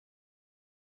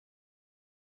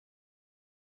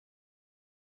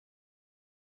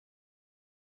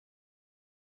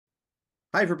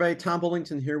Hi, everybody. Tom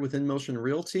Bullington here with InMotion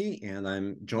Realty, and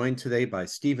I'm joined today by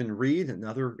Stephen Reed,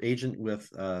 another agent with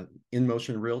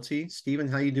InMotion Realty. Stephen,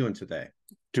 how you doing today?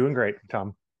 Doing great,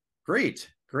 Tom. Great,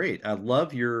 great. I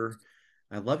love your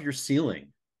ceiling.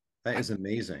 That is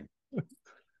amazing.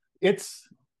 It's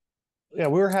yeah,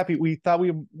 we were happy. We thought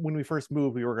when we first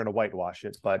moved, we were going to whitewash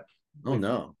it, but Oh we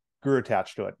no, grew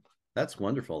attached to it. that's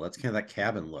wonderful. That's kind of that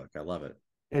cabin look. I love it.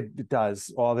 It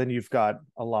does. Well, then you've got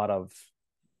a lot of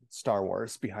Star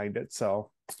Wars behind it.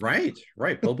 So Right,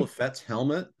 right. Boba Fett's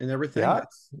helmet and everything. yeah,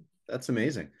 That's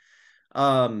amazing.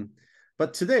 Um,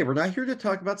 but today we're not here to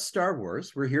talk about Star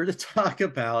Wars. We're here to talk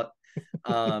about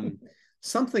um,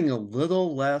 something a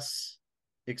little less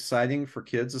exciting for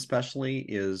kids, especially,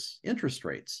 is interest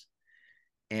rates.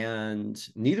 And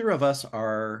neither of us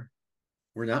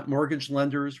we're not mortgage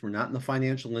lenders, we're not in the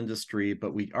financial industry,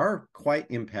 but we are quite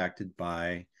impacted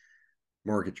by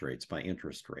mortgage rates, by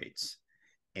interest rates.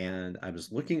 And I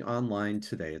was looking online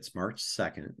today. It's March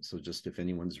 2nd. So just if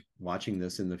anyone's watching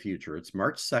this in the future, it's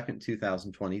March 2nd,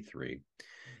 2023.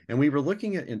 And we were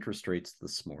looking at interest rates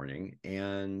this morning,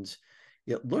 and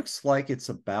it looks like it's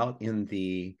about in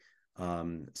the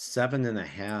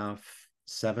 7.5,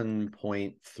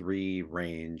 7.3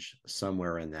 range,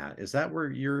 somewhere in that. Is that where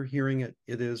you're hearing it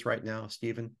is right now,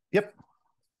 Stephen? yep.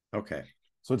 Okay.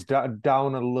 So it's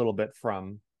down a little bit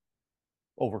from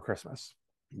over Christmas.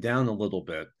 Down a little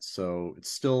bit. So it's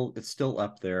still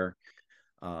up there.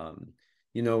 Um,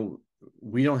 you know,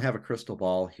 we don't have a crystal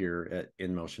ball here at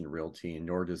InMotion Realty,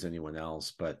 nor does anyone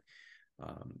else, but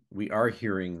we are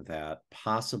hearing that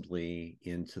possibly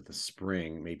into the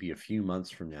spring, maybe a few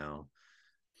months from now,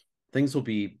 things will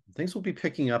be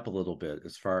picking up a little bit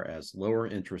as far as lower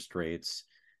interest rates,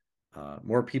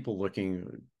 more people looking.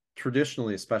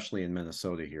 Traditionally, especially in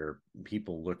Minnesota here,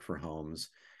 people look for homes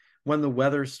when the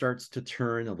weather starts to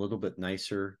turn a little bit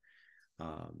nicer,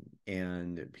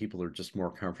 and people are just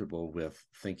more comfortable with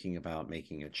thinking about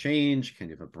making a change,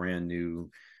 kind of a brand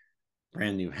new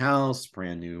house,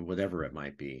 brand new whatever it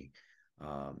might be.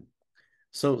 Um,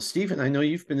 so, Stephen, I know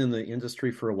you've been in the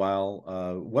industry for a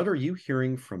while. What are you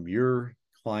hearing from your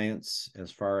clients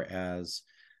as far as,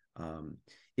 um,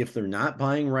 if they're not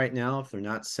buying right now, if they're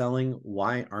not selling,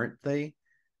 why aren't they?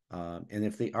 And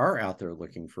if they are out there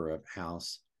looking for a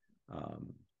house,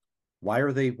 um, why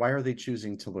are they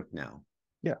choosing to look now?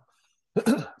 Yeah.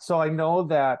 So I know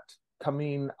that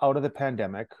coming out of the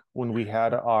pandemic, when we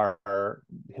had our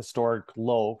historic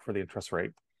low for the interest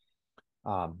rate,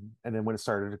 and then when it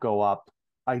started to go up,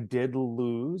 I did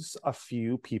lose a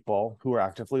few people who were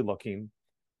actively looking,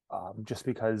 just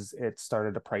because it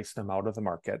started to price them out of the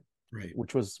market, Right.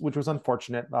 which was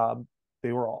unfortunate.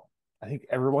 They were all, I think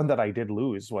everyone that I did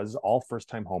lose was all first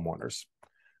time homeowners,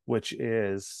 which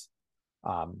is,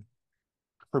 um,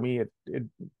 for me, it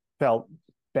felt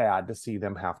bad to see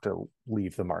them have to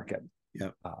leave the market. Yeah.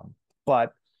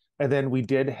 But and then we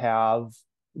did have,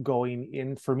 going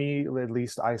in, for me at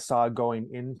least, I saw going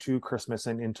into Christmas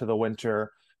and into the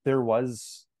winter, there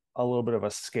was a little bit of a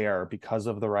scare because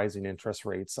of the rising interest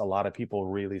rates. A lot of people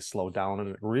really slowed down, and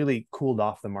it really cooled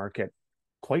off the market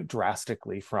quite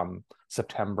drastically from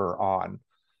September on.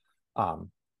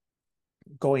 Um,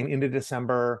 Going into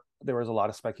December, there was a lot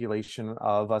of speculation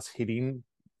of us hitting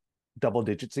double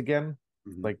digits again,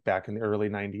 Mhm. like back in the early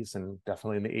 90s and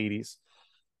definitely in the 80s.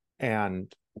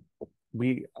 And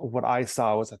what I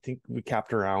saw was, I think we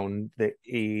capped around the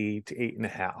 8 to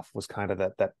 8.5 was kind of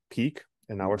that peak,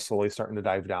 and now we're Mhm. slowly starting to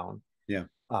dive down, Yeah.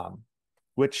 um,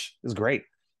 which is great.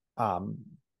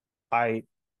 Um, I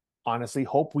honestly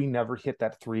hope we never hit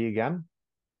that three again,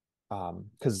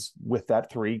 because with that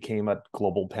three came a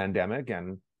global pandemic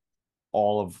and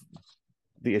all of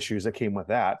the issues that came with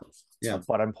that. Yeah.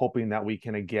 But I'm hoping that we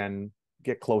can again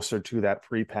get closer to that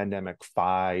pre-pandemic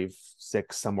five,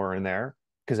 six, somewhere in there,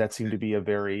 because that seemed Okay. to be a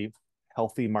very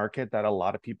healthy market that a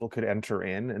lot of people could enter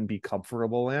in and be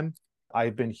comfortable in.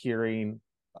 I've been hearing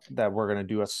that we're going to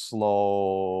do a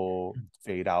slow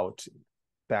fade out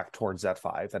back towards that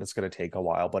five, that it's going to take a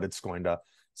while, but it's going to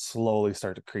slowly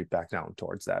start to creep back down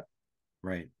towards that.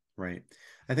 Right. Right.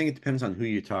 I think it depends on who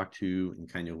you talk to and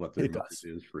kind of what their It motive does.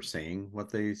 is for saying what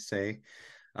they say.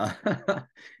 Uh,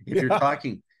 if you're Yeah.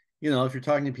 talking, if you're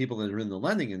talking to people that are in the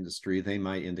lending industry, they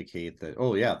might indicate that,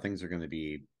 oh yeah, things are going to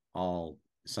be all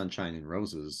sunshine and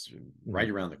roses right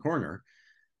Mhm. around the corner.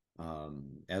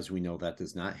 As we know, that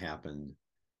does not happen.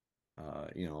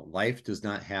 Life does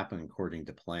not happen according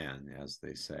to plan, as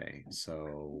they say.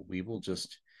 So we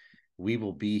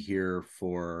will be here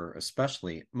for,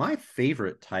 especially, my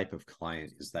favorite type of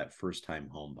client is that first time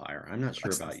home buyer. I'm not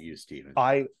sure about you, Stephen.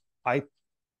 I I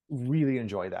really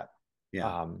enjoy that.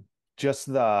 Yeah. Um, just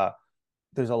the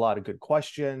there's a lot of good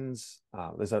questions.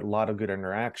 There's a lot of good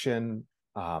interaction.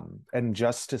 And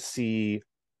just to see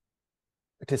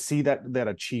that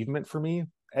achievement for me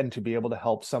and to be able to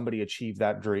help somebody achieve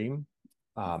that dream,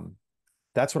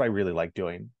 that's what I really like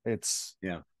doing. It's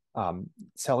Yeah.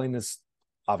 selling is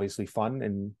obviously fun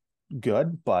and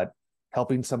good, but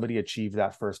helping somebody achieve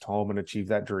that first home and achieve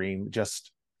that dream,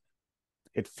 just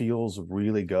it feels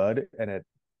really good. And it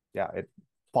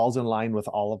falls in line with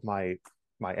all of my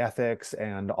ethics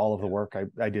and all of the work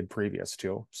I did previous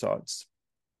to. So it's,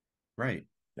 Right.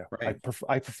 yeah, Right.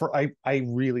 I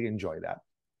really enjoy that.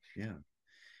 Yeah.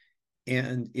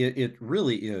 And it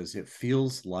really is. It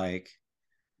feels like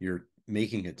you're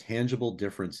making a tangible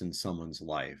difference in someone's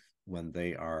life when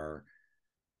they are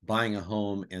buying a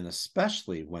home, and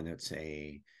especially when it's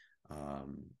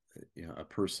um, a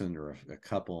person or a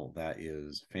couple that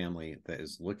is family that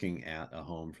is looking at a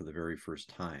home for the very first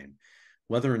time,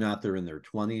 whether or not they're in their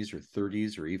 20s or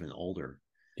 30s or even older.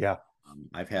 Yeah.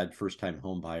 I've had first time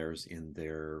home buyers in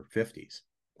their 50s.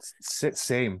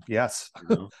 Same. Yes.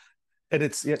 You know, And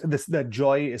this that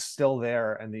joy is still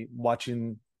there, and the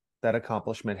watching that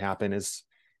accomplishment happen is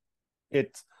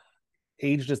it.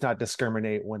 Age does not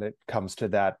discriminate when it comes to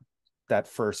that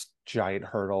first giant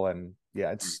hurdle. And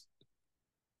yeah, it's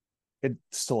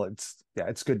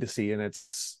good to see, and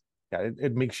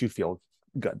it makes you feel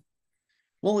good.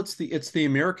 well, it's the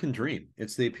American dream.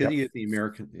 It's the Yep. epitome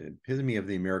of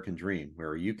the American dream,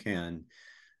 where you can,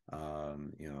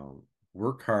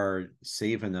 work hard,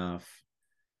 save enough,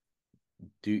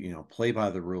 play by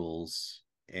the rules,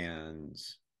 and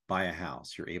buy a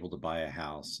house. You're able to buy a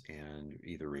house and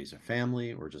either raise a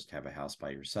family or just have a house by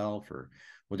yourself, or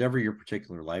whatever your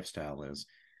particular lifestyle is.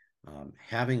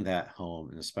 Having that home,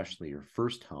 and especially your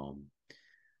first home.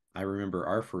 I remember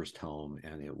our first home,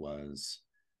 and it was,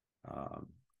 um,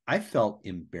 I felt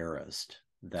embarrassed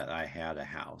that I had a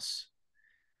house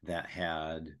that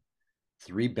had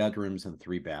 3 bedrooms and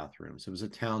 3 bathrooms. It was a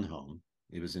townhome.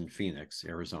 It was in Phoenix,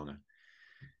 Arizona.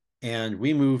 And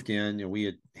we moved in, and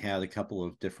we had a couple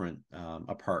of different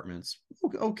apartments,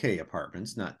 okay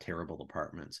apartments, not terrible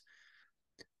apartments.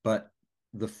 But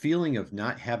the feeling of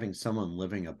not having someone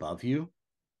living above you,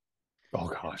 Oh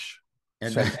gosh,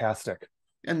 it's and fantastic.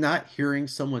 and not hearing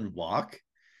someone walk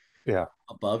Yeah.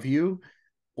 above you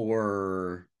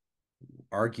or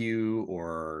argue,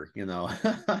 or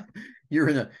you're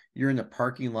in a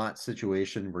parking lot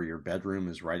situation where your bedroom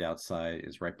is right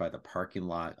by the parking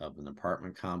lot of an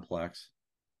apartment complex.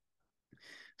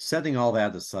 Setting all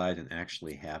that aside and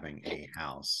actually having a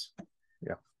house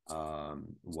Yeah.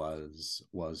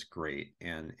 was great.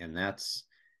 And that's,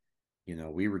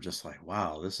 we were just like,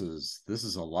 wow, this is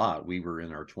a lot. We were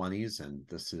in our 20s, and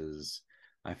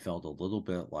I felt a little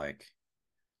bit like,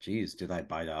 geez, did I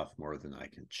bite off more than I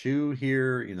can chew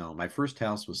here? My first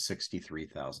house was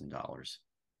 $63,000,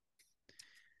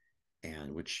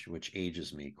 and which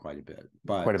ages me quite a bit.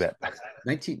 Quite a But bit.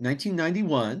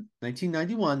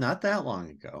 1991, not that long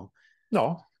ago.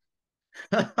 No.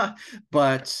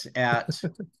 But I'll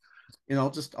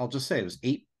just say it was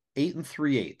eight and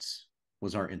three eighths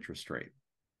was our interest rate.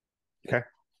 Okay.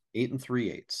 Eight and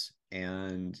three eighths.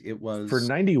 And it For was,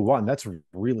 91, that's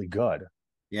really good.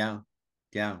 yeah,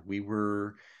 yeah,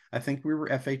 I think we were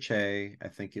FHA. I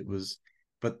think it was,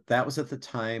 but that was at the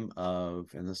time of,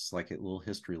 and this is like a little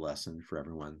history lesson for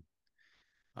everyone.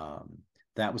 Um,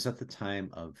 that was at the time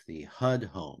of the HUD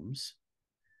homes,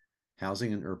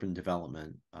 Housing and Urban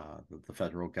Development. The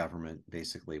federal government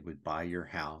basically would buy your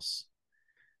house,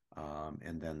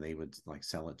 and then they would like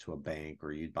sell it to a bank,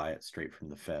 or you'd buy it straight from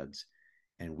the feds.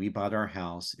 And we bought our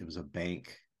house. It was a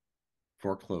bank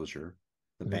foreclosure.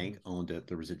 The bank owned it.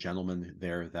 There was a gentleman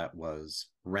there that was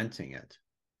renting it,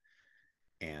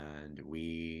 and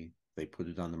they put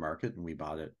it on the market, and we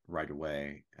bought it right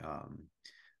away.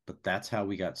 But that's how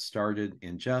we got started.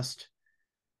 And just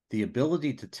the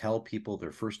ability to tell people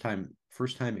their first time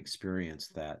experience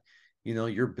that,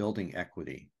 you're building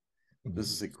equity.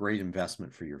 This is a great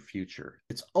investment for your future.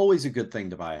 It's always a good thing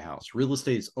to buy a house. Real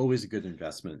estate is always a good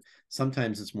investment.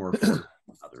 Sometimes it's more affordable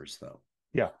than others, though.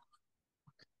 Yeah.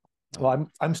 Well,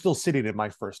 Um, I'm still sitting in my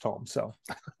first home, so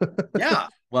yeah,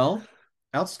 well,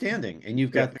 outstanding. And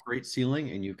you've yeah. got the great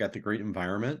ceiling, and you've got the great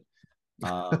environment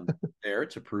there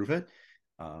to prove it.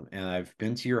 And I've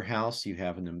been to your house. You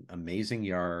have an amazing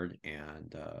yard,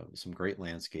 and some great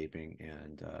landscaping,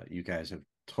 and you guys have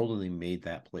totally made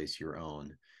that place your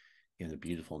own in a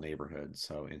beautiful neighborhood.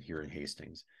 So, in here in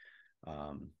Hastings.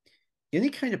 Um, any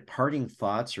kind of parting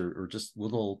thoughts, or just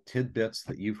little tidbits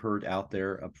that you've heard out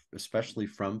there, especially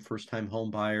from first-time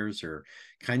home buyers, or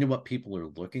kind of what people are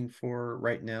looking for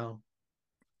right now?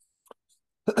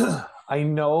 I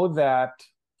know that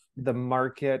the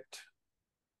market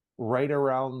right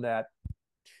around that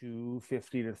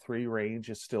 250 to 3 range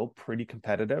is still pretty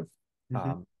competitive.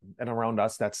 Mhm. And around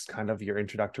us, that's kind of your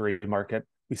introductory market.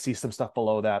 We see some stuff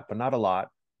below that, but not a lot.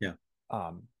 Yeah.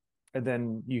 Um, and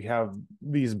then you have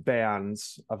these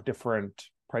bands of different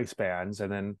price bands,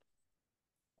 and then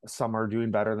some are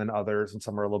doing better than others, and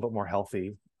some are a little bit more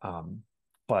healthy.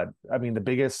 But I mean, the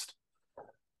biggest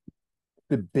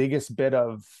bit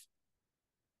of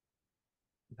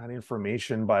not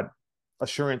information, but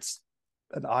assurance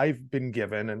that I've been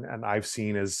given and I've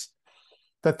seen is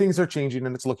that things are changing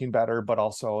and it's looking better, but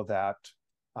also that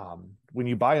when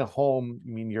you buy a home, I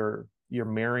mean you're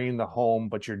marrying the home,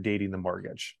 but you're dating the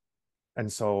mortgage,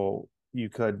 and so you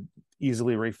could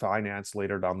easily refinance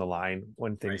later down the line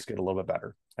when Right. things get a little bit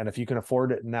better. And if you can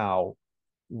afford it now,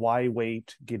 why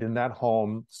wait? Get in that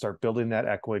home, start building that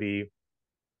equity,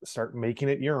 start making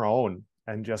it your own,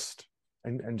 and just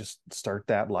start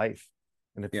that life.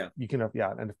 And if Yeah. you can,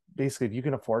 yeah, and basically if you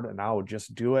can afford it now,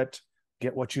 just do it,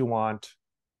 get what you want,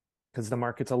 because the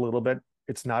market's a little bit,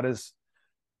 it's not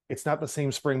the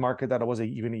same spring market that it was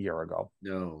even a year ago.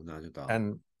 No, not at all.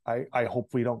 And I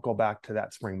hope we don't go back to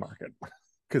that spring market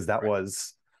because that Right.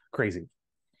 was crazy.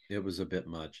 It was a bit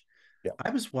much. Yeah.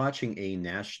 I was watching a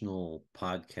national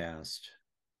podcast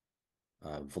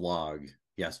vlog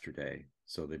yesterday.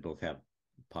 So they both have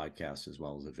podcasts as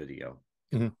well as a video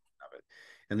Mhm. of it.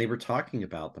 And they were talking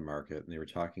about the market, and they were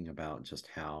talking about just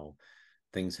how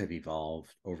things have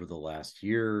evolved over the last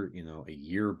year. A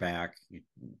year back, you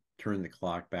turn the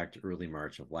clock back to early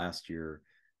March of last year,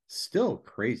 still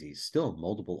crazy, still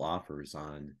multiple offers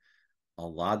on a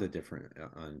lot of different,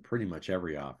 on pretty much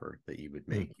every offer that you would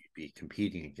make. Mhm. You'd be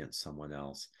competing against someone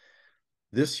else.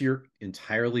 This year,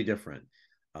 entirely different.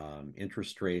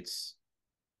 Interest rates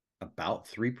about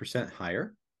 3%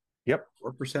 higher, Yep.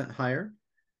 4% higher,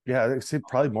 Yeah, it's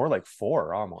probably more like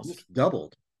 4 almost. almost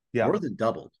doubled, Yeah. more than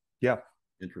doubled Yeah.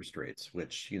 interest rates,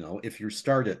 which, if you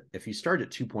start at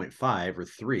 2.5 or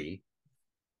 3,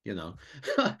 you know,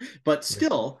 but Yeah.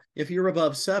 still, if you're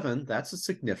above 7, that's a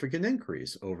significant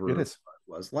increase It over is. what it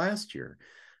was last year.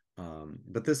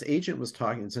 But this agent was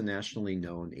talking, it's a nationally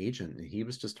known agent, and he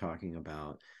was just talking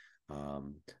about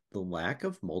um, the lack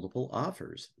of multiple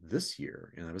offers this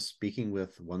year. And I was speaking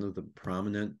with one of the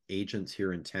prominent agents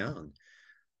here in town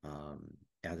um,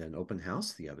 at an open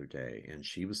house the other day, and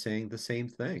she was saying the same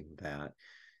thing, that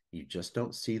you just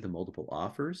don't see the multiple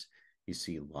offers. You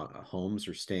see homes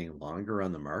are staying longer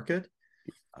on the market.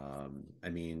 I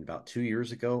mean, about 2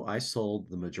 years ago, I sold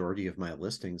the majority of my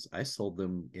listings. I sold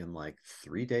them in like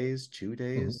 3 days, two Mhm.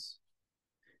 days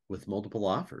with multiple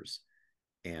offers.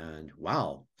 And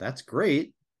wow, that's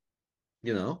great.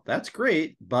 That's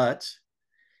great. But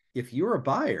if you're a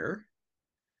buyer,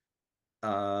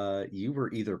 you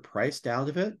were either priced out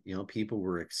of it, people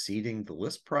were exceeding the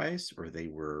list price, or they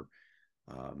were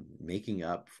making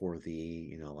up for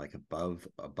the, like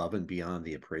above and beyond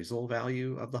the appraisal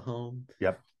value of the home.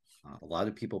 Yep. A lot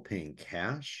of people paying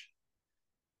cash.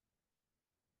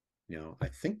 I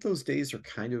think those days are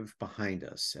kind of behind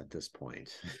us at this point,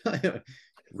 Yeah.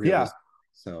 realistically.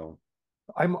 So,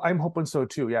 I'm hoping so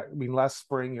too. Yeah. I mean, last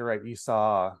spring, you're right. You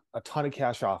saw a ton of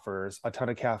cash offers,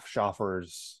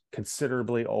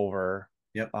 considerably over.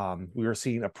 yep, We were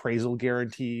seeing appraisal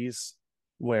guarantees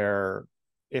where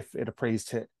if it appraised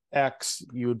to X,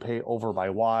 you would pay over by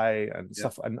Y and yep.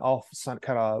 stuff, and all some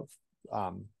kind of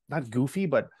not goofy,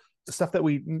 but the stuff that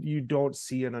you don't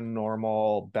see in a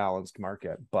normal balanced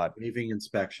market. But Waiving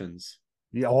inspections.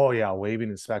 yeah, oh yeah, waiving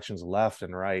inspections left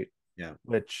and right, Yeah.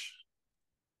 which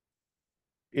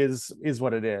is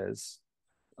what it is.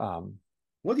 Um,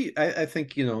 What do I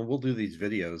think, we'll do these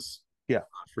videos yeah, on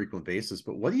a frequent basis,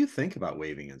 but what do you think about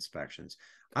waiving inspections?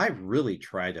 I really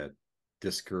try to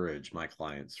discourage my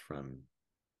clients from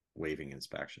waiving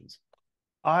inspections.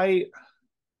 I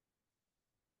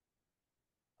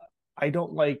I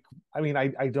don't like. I mean, I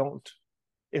don't.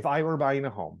 If I were buying a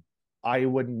home, I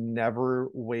would never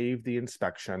waive the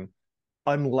inspection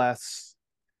unless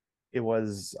it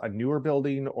was a newer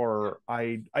building Yeah. or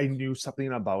I knew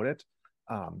something about it.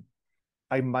 Um,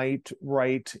 I might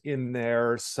write in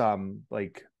there some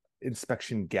like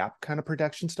inspection gap kind of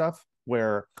protection stuff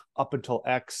where up until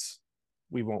X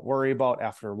we won't worry about,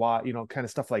 after Y, kind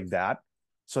of stuff like that.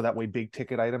 So that way big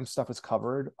ticket item stuff is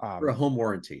covered. For a home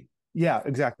warranty. Yeah,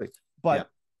 exactly. Yeah. But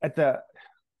at the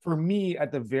for me,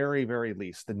 at the very, very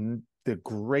least, the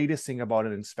greatest thing about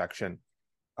an inspection,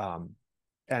 um,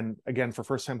 and again for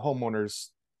first time homeowners,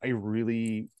 I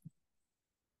really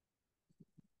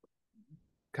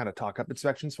kind of talk up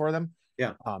inspections for them.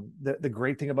 Yeah. The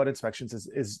great thing about inspections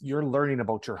is you're learning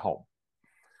about your home.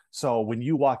 So when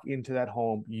you walk into that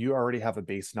home, you already have a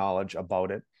base knowledge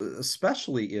about it.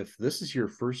 Especially if this is your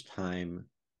first time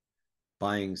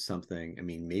buying something. I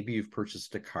mean, maybe you've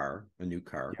purchased a new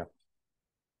car, Yeah.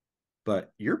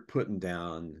 but you're putting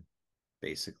down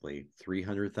basically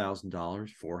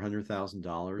 $300,000,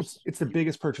 $400,000, It's the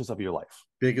biggest purchase of your life.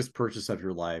 biggest purchase of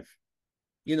your life.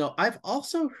 I've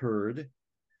also heard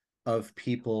of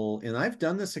people, and I've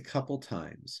done this a couple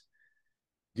times,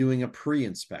 doing a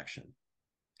pre-inspection.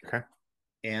 Okay.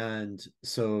 And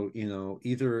so,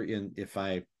 either if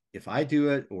I do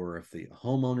it or if the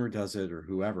homeowner does it or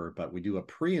whoever, but we do a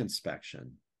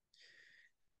pre-inspection.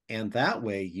 And that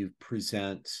way you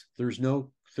present, there's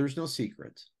no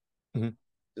secret. Mhm.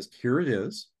 Just here it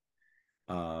is.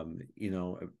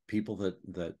 People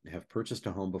that have purchased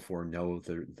a home before know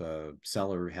the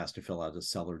seller has to fill out a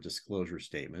seller disclosure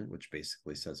statement, which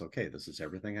basically says, okay, this is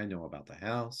everything I know about the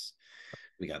house.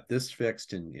 We got this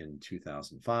fixed in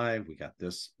 2005. We got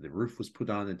this, the roof was put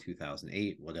on in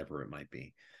 2008, whatever it might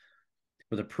be.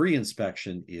 But a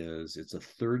pre-inspection it's a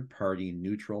third party,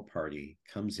 neutral party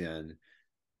comes in,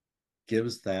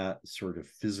 gives that sort of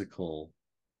physical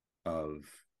of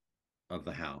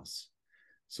the house.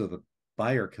 So the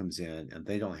buyer comes in and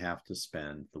they don't have to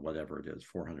spend the whatever it is,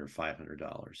 $400,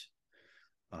 $500.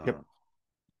 Yep.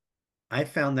 I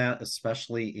found that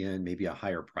especially in maybe a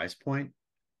higher price point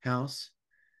house,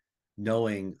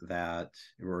 knowing that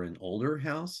we're an older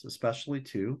house, especially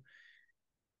too,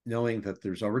 knowing that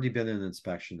there's already been an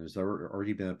inspection, there's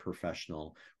already been a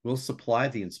professional, will supply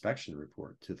the inspection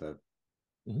report to the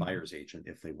buyer's agent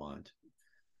if they want.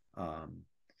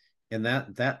 And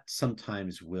that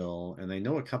sometimes will, and I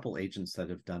know a couple agents that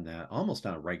have done that almost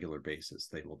on a regular basis.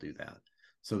 They will do that.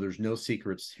 So there's no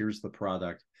secrets. Here's the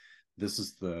product. This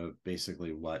is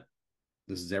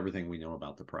everything we know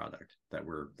about the product that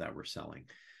we're selling.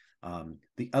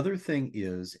 The other thing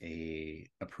is a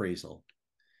appraisal.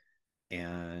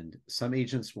 And some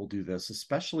agents will do this,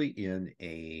 especially in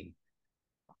a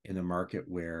market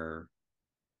where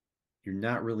you're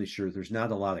not really sure. There's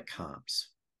not a lot of comps.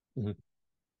 Mm-hmm.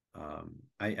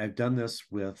 I've done this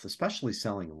with, especially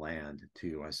selling land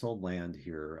too. I sold land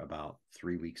here about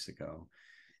 3 weeks ago,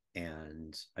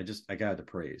 and I got it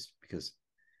appraised because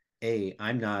I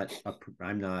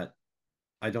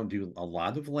don't do a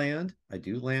lot of land. I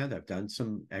do land. I've done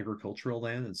some agricultural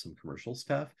land and some commercial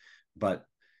stuff, but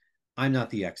I'm not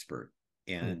the expert.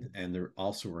 And there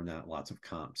also are not lots of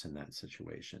comps in that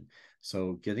situation.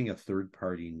 So getting a third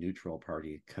party, neutral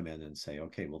party come in and say,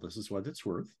 okay, well, this is what it's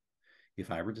worth. If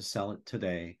I were to sell it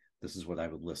today, this is what I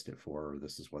would list it for, or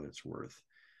this is what it's worth.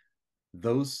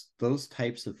 Those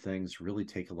types of things really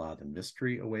take a lot of the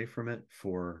mystery away from it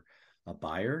for a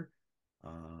buyer.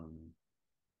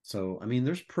 So, I mean,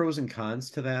 there's pros and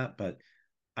cons to that, but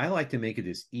I like to make it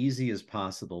as easy as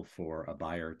possible for a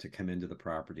buyer to come into the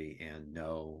property and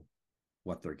know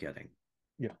what they're getting.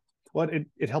 Yeah. Well,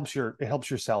 it helps your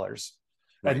sellers.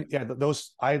 Right. And yeah,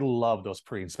 I love those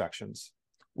pre-inspections.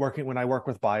 When I work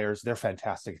with buyers, they're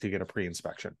fantastic to get a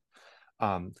pre-inspection.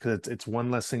 Because it's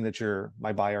one less thing that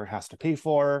my buyer has to pay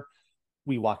for.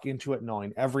 We walk into it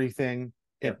knowing everything.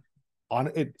 Yep.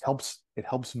 It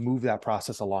helps move that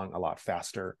process along a lot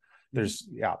faster. And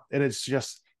it's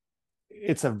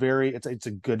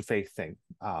a good faith thing.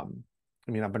 I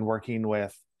mean, I've been working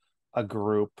with a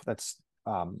group that's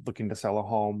looking to sell a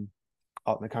home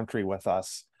out in the country with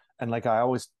us, and like I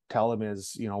always tell them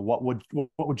is, what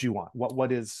would you want?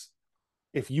 What is,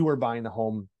 if you were buying the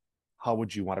home, how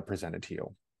would you want to present it to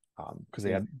you? Because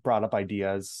they had brought up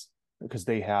ideas, because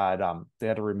they had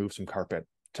to remove some carpet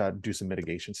to do some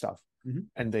mitigation stuff. Mm-hmm.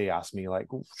 And they asked me, like,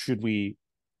 should we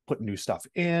put new stuff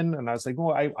in? And I was like,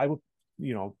 well, I would,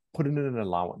 put in an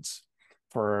allowance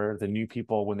for the new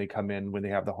people when they come in, when they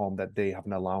have the home, that they have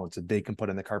an allowance that they can put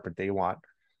in the carpet they want.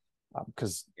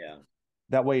 Because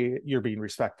that way you're being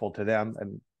respectful to them.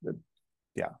 And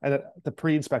and the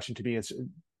pre-inspection to me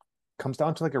comes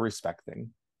down to like a respect thing,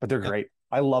 but they're great.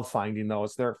 I love finding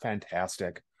those. They're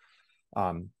fantastic.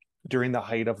 During the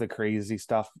height of the crazy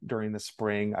stuff during the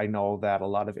spring, I know that a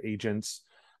lot of agents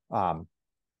and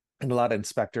a lot of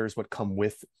inspectors would come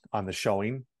with on the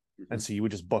showing. Mm-hmm. And so you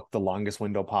would just book the longest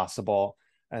window possible,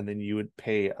 and then you would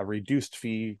pay a reduced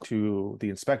fee to the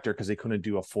inspector because they couldn't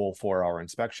do a full 4-hour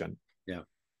inspection. Yeah.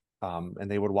 And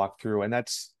they would walk through, and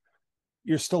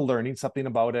you're still learning something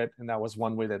about it. And that was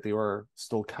one way that they were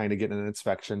still kind of getting an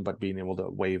inspection, but being able to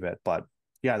waive it. But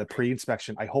yeah, the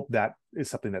pre-inspection, I hope that is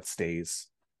something that stays.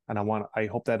 And I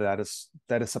hope that is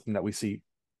something that we see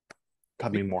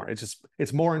coming more.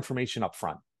 It's more information up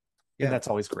front. Yeah. And that's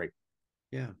always great.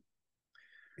 Yeah.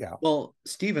 Yeah. Well,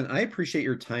 Stephen, I appreciate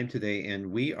your time today.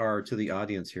 And we are, to the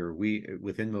audience here, we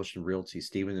with InMotion Realty,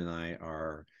 Stephen and I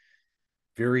are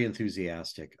very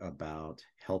enthusiastic about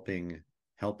helping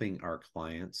our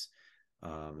clients.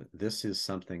 This is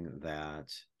something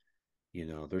that,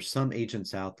 there's some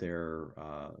agents out there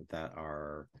that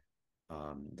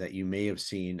you may have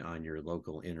seen on your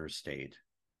local interstate.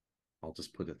 I'll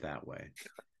just put it that way,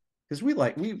 because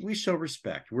we show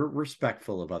respect. We're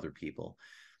respectful of other people,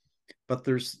 but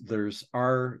there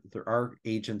are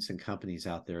agents and companies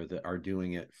out there that are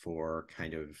doing it for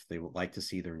kind of, they would like to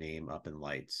see their name up in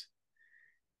lights.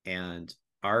 And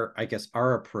I guess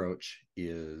our approach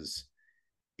is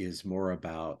more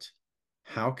about,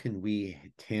 how can we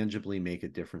tangibly make a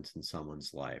difference in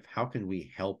someone's life? How can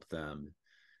we help them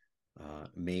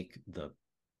make the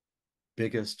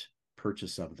biggest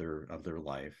purchase of their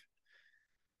life,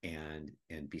 and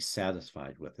be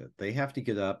satisfied with it? They have to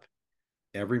get up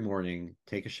every morning,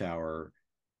 take a shower,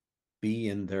 be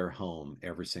in their home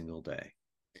every single day.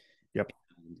 Yep.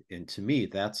 And to me,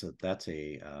 that's a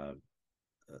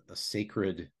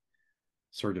sacred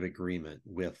sort of agreement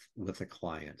with a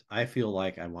client. I feel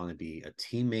like I want to be a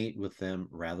teammate with them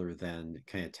rather than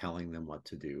kind of telling them what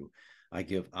to do. I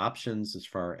give options as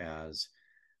far as,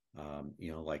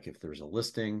 like if there's a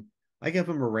listing, I give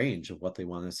them a range of what they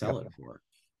want to sell Yep. it for,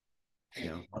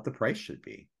 what the price should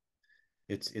be.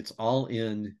 It's all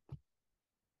in.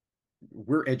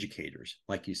 We're educators,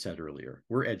 like you said earlier.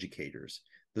 We're educators.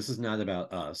 This is not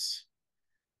about us.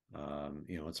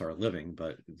 It's our living,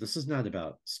 but this is not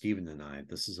about Stephen and I.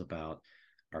 This is about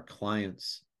our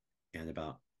clients, and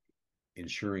about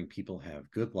ensuring people have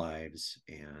good lives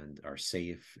and are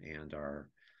safe and are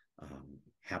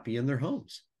happy in their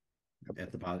homes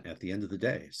at the end of the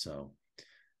day. So,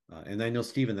 and I know,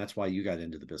 Stephen, that's why you got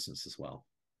into the business as well.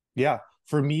 Yeah.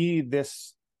 For me,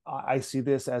 I see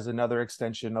this as another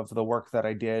extension of the work that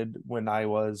I did when I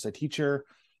was a teacher,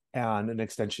 and an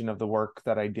extension of the work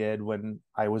that I did when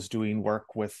I was doing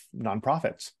work with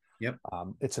nonprofits. Yep.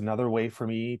 It's another way for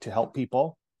me to help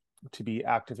people, to be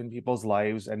active in people's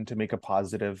lives, and to make a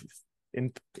positive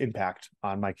impact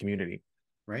on my community.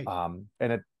 Right. And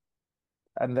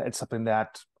it's something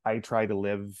that I try to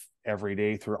live every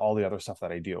day through all the other stuff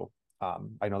that I do.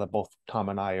 I know that both Tom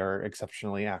and I are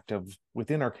exceptionally active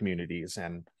within our communities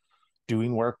and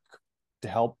doing work to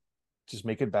help just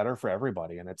make it better for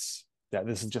everybody. And this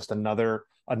is just another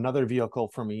vehicle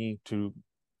for me to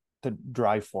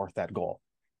drive forth that goal.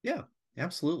 Yeah,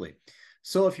 absolutely.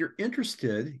 So if you're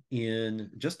interested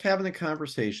in just having a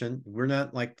conversation, we're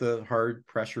not like the hard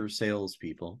pressure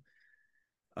salespeople.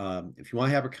 If you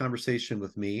want to have a conversation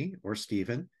with me or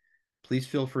Stephen, please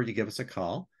feel free to give us a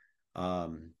call.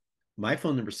 My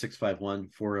phone number is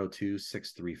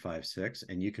 651-402-6356,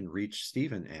 and you can reach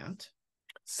Stephen at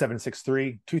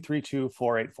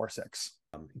 763-232-4846.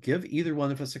 Give either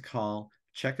one of us a call.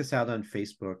 Check us out on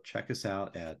Facebook. Check us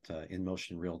out at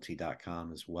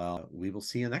InMotionRealty.com as well. We will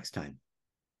see you next time.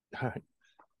 All right.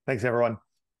 Thanks, everyone.